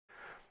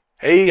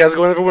Hey, how's it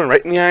going everyone?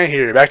 Right in the eye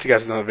here, back to you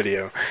guys with another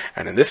video.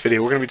 And in this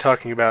video, we're going to be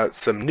talking about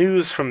some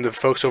news from the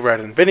folks over at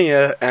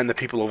Nvidia and the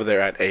people over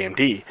there at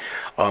AMD.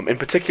 In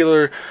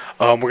particular,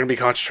 we're going to be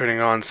concentrating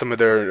on some of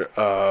their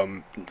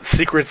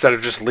secrets that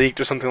are just leaked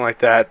or something like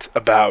that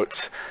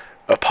about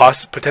a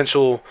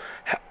potentially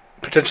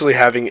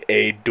having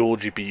a dual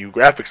GPU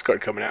graphics card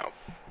coming out.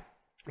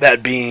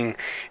 That being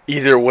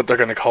either what they're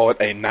going to call it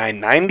a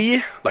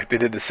 990, like they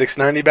did the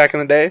 690 back in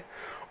the day,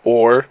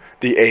 or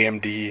the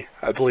AMD,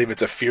 I believe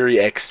it's a Fury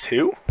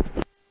X2.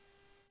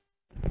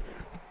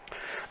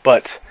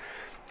 But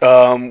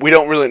we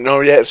don't really know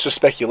yet. It's just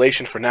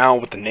speculation for now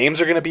what the names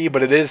are going to be,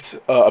 but it is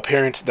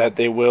apparent that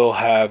they will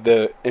have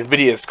the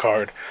Nvidia's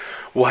card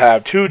will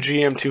have two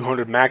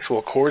GM200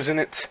 Maxwell cores in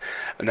it.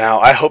 Now,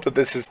 I hope that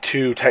this is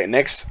two Titan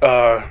X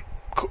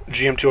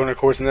GM200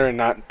 cores in there and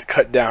not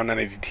cut down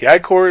 980 Ti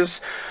cores.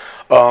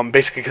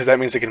 Basically, because that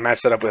means they can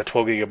match that up with a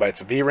 12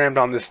 gigabytes of VRAM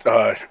on this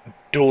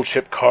dual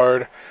chip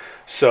card.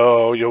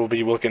 So you'll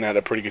be looking at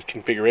a pretty good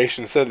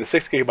configuration instead of the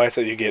 6 gigabytes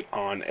that you get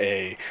on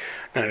a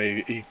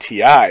 980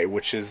 Ti,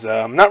 which is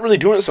not really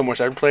doing it so much.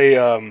 I play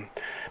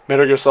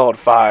Metal Gear Solid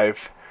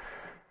 5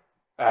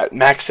 at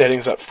max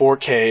settings at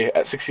 4K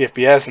at 60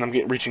 FPS, and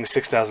I'm reaching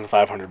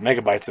 6,500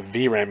 megabytes of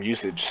VRAM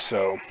usage.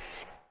 So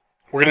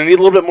we're going to need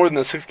a little bit more than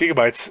the 6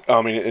 gigabytes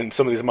in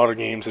some of these modern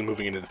games and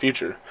moving into the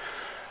future.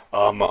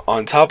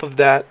 On top of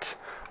that,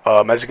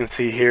 as you can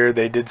see here,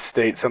 they did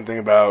state something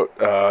about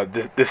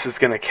this is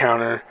going to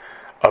counter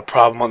a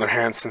problem on their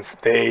hands, since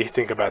they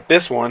think about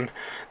this one,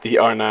 the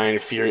R9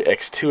 Fury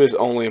X2 is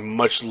only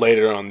much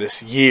later on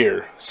this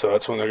year, so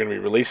that's when they're going to be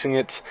releasing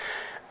it.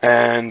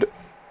 And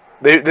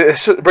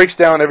it breaks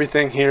down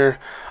everything here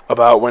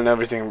about when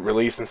everything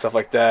released and stuff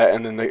like that.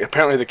 And then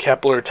apparently the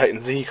Kepler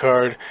Titan Z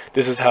card,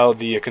 this is how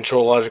the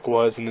control logic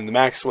was. And then the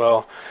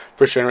Maxwell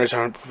first generation,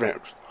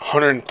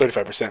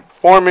 135%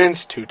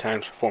 performance, 2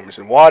 times performance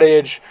in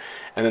wattage.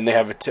 And then they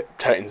have a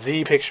Titan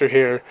Z picture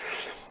here.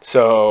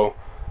 So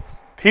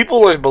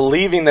people are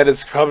believing that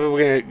it's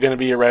probably going to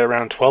be right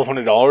around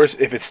 $1,200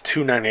 if it's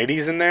two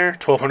 980s in there.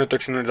 $1,200,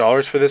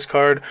 $1,300 for this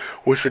card,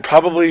 which would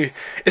probably,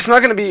 it's not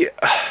going to be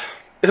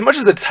as much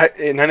as the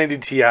 980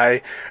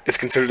 Ti is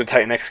considered a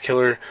Titan X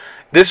killer.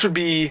 This would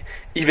be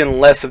even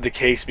less of the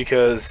case,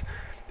 because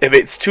if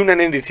it's two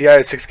 980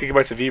 Ti, 6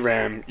 gigabytes of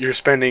VRAM, you're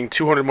spending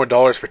 $200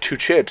 more for 2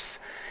 chips.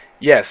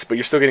 Yes, but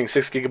you're still getting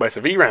 6 gigabytes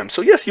of VRAM.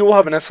 So yes, you will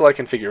have an SLI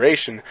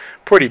configuration,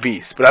 pretty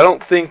beast. But I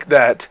don't think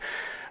that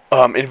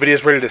Nvidia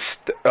is ready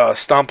to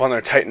stomp on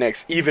their Titan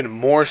X even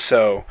more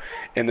so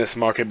in this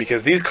market,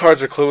 because these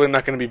cards are clearly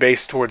not going to be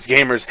based towards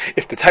gamers.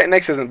 If the Titan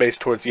X isn't based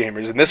towards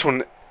gamers, and this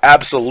one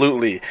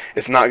absolutely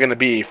it's not going to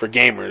be for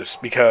gamers,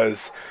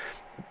 because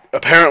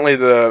apparently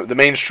the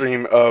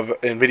mainstream of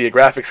Nvidia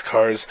graphics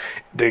cards,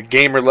 the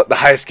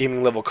highest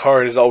gaming level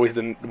card is always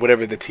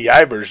whatever the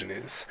Ti version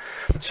is.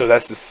 So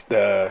that's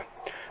the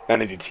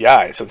 980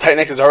 Ti. So the Titan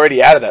X is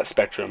already out of that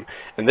spectrum,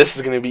 and this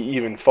is going to be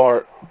even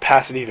far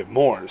past it even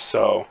more.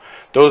 So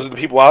those are the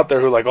people out there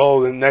who are like,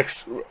 oh, the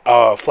next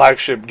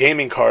flagship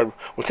gaming card.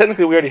 Well,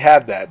 technically we already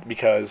have that,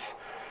 because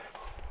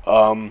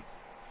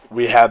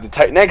we have the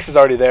Titan X is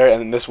already there,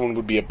 and then this one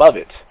would be above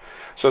it.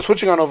 So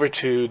switching on over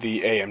to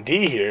the AMD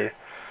here,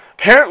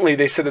 apparently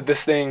they said that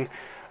this thing,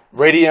 the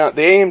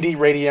AMD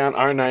Radeon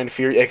R9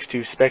 Fury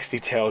X2 specs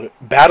detailed,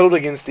 battled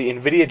against the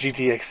Nvidia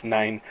GTX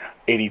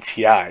 980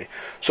 Ti.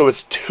 So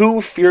it's 2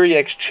 Fury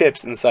X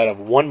chips inside of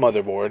one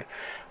motherboard,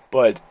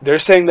 but they're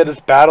saying that it's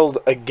battled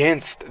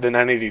against the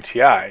 980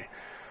 Ti.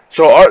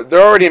 So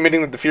they're already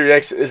admitting that the Fury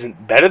X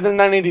isn't better than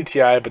 980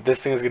 Ti, but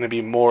this thing is going to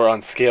be more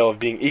on scale of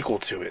being equal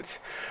to it,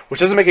 which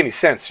doesn't make any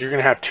sense. You're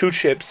going to have 2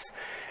 chips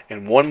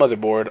in one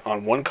motherboard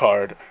on one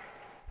card,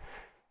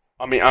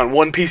 on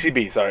one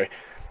PCB, sorry.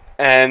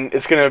 And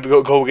it's going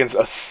to go against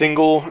a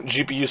single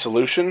GPU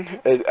solution.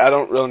 I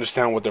don't really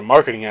understand what their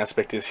marketing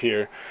aspect is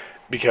here,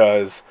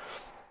 because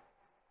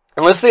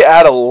unless they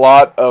add a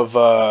lot of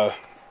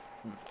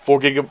 4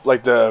 gig,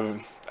 like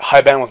the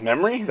high bandwidth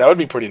memory, that would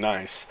be pretty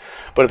nice.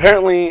 But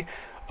apparently,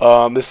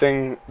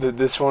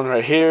 this one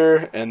right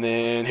here, and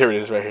then here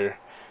it is right here.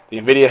 The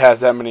Nvidia has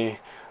that many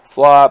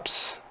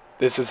flops.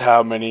 This is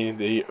how many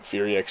the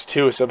Fury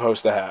X2 is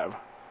supposed to have.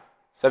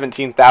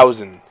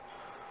 17,000.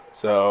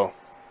 So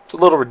it's a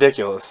little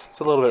ridiculous. It's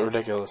a little bit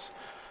ridiculous.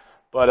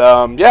 But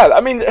yeah,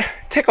 I mean,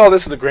 take all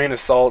this with a grain of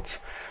salt.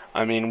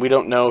 I mean, we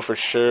don't know for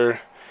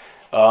sure.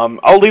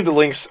 I'll leave the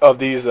links of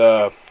these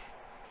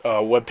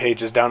web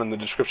pages down in the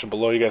description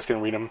below. You guys can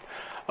read them.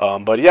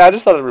 But yeah, I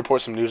just thought I'd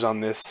report some news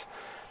on this.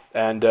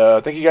 And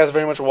thank you guys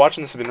very much for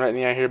watching. This has been Right in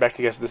the Eye here. Back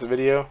to you guys for this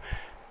video.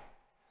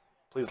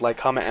 Please like,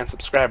 comment, and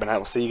subscribe, and I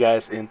will see you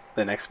guys in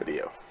the next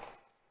video.